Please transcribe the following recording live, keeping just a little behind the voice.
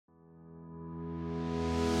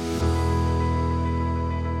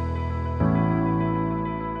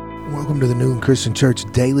Welcome to the Newland Christian Church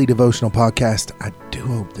Daily Devotional Podcast. I do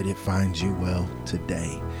hope that it finds you well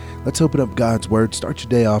today. Let's open up God's Word. Start your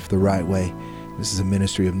day off the right way. This is a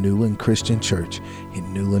ministry of Newland Christian Church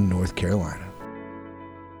in Newland, North Carolina.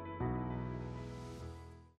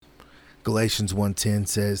 Galatians 1:10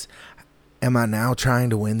 says, "Am I now trying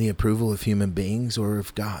to win the approval of human beings or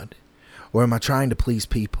of God? Or am I trying to please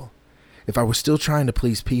people? If I were still trying to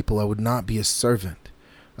please people, I would not be a servant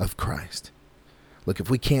of Christ." Look,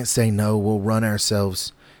 if we can't say no, we'll run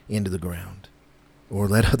ourselves into the ground or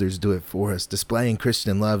let others do it for us. Displaying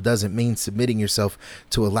Christian love doesn't mean submitting yourself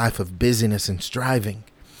to a life of busyness and striving.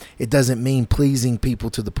 It doesn't mean pleasing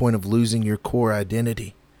people to the point of losing your core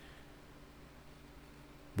identity.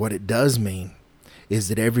 What it does mean is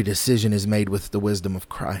that every decision is made with the wisdom of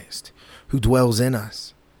Christ, who dwells in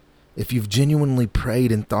us. If you've genuinely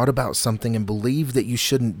prayed and thought about something and believe that you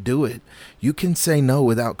shouldn't do it, you can say no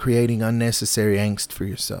without creating unnecessary angst for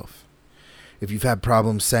yourself. If you've had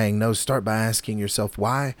problems saying no, start by asking yourself,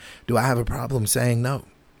 why do I have a problem saying no?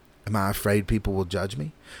 Am I afraid people will judge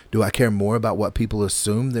me? Do I care more about what people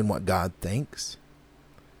assume than what God thinks?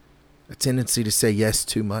 A tendency to say yes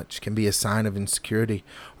too much can be a sign of insecurity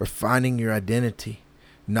or finding your identity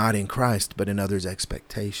not in Christ but in others'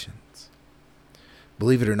 expectations.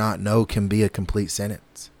 Believe it or not, no can be a complete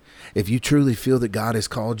sentence. If you truly feel that God has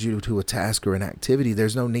called you to a task or an activity,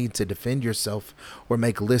 there's no need to defend yourself or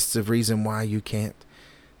make lists of reasons why you can't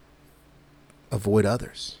avoid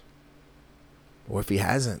others. Or if he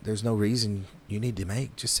hasn't, there's no reason you need to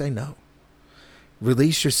make. Just say no.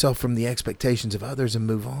 Release yourself from the expectations of others and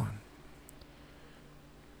move on.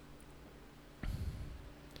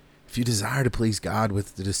 If you desire to please God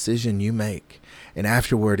with the decision you make, and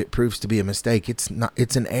afterward it proves to be a mistake, it's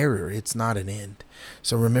an error. It's not an end.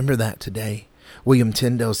 So remember that today. William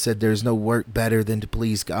Tyndale said there is no work better than to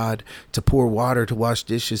please God. To pour water, to wash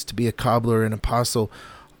dishes, to be a cobbler, an apostle,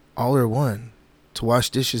 all are one. To wash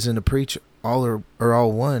dishes and to preach, all are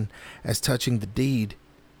all one, as touching the deed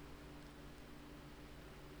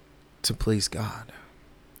to please God.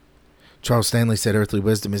 Charles Stanley said earthly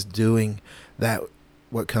wisdom is doing that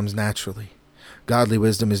what comes naturally. Godly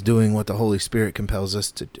wisdom is doing what the Holy Spirit compels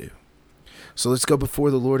us to do. So let's go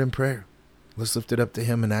before the Lord in prayer. Let's lift it up to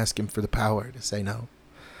him and ask him for the power to say no.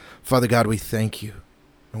 Father God, we thank you,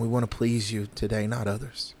 and we want to please you today, not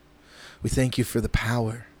others. We thank you for the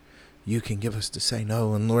power you can give us to say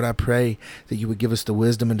no. And Lord, I pray that you would give us the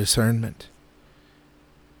wisdom and discernment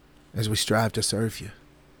as we strive to serve you.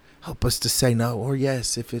 Help us to say no, or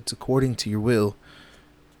yes, if it's according to your will,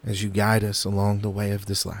 as you guide us along the way of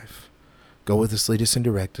this life. Go with us, lead us, and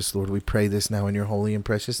direct us, Lord. We pray this now in your holy and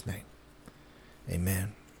precious name.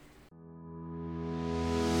 Amen.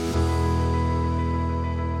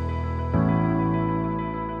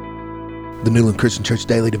 The Newland Christian Church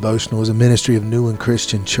Daily Devotional is a ministry of Newland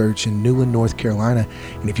Christian Church in Newland, North Carolina.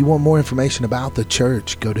 And if you want more information about the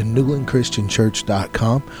church, go to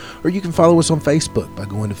newlandchristianchurch.com, or you can follow us on Facebook by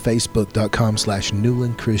going to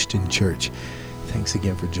facebook.com/Newland Christian Church. Thanks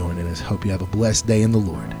again for joining us. Hope you have a blessed day in the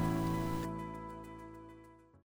Lord.